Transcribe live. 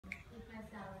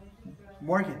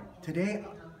Morgan, today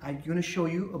I'm going to show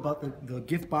you about the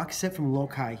gift box set from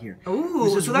Lokai here.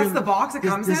 Ooh, so that's the box it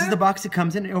comes in? This is the box it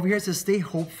comes in. And over here it says stay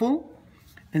hopeful.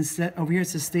 And over here it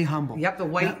says stay humble. Yep, the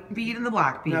white bead and the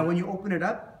black bead. Now when you open it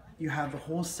up, you have the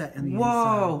whole set in the inside.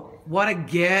 Whoa, what a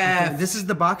gift. Okay, this is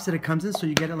the box that it comes in, so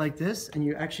you get it like this, and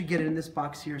you actually get it in this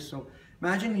box here. So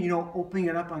imagine, you know, opening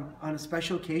it up on a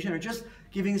special occasion, or just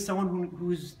giving someone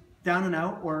who's down and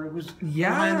out, or who's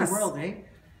behind the world, eh?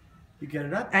 You get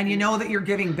it up. And you know that you're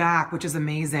giving back, which is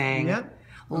amazing. Yep.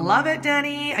 Love it,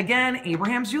 Denny. Again,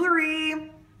 Abraham's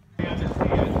Jewelry.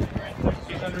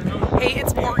 Hey,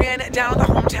 it's Morgan down at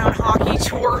the Hometown Hockey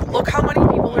Tour. Look how many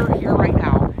people are here right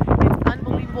now. It's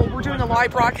unbelievable. We're doing a live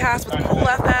broadcast with Cool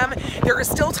FM. There is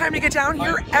still time to get down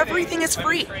here. Everything is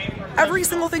free. Every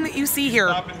single thing that you see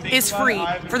here is free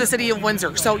for the city of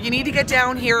Windsor. So you need to get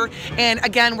down here. And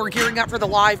again, we're gearing up for the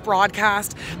live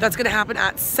broadcast that's going to happen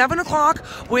at 7 o'clock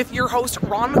with your host,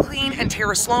 Ron McLean and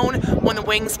Tara Sloan, when the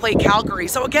Wings play Calgary.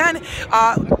 So again,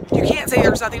 you can't say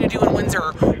there's nothing to do in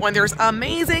Windsor when there's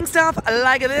amazing stuff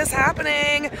like this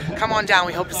happening. Come on down.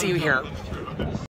 We hope to see you here.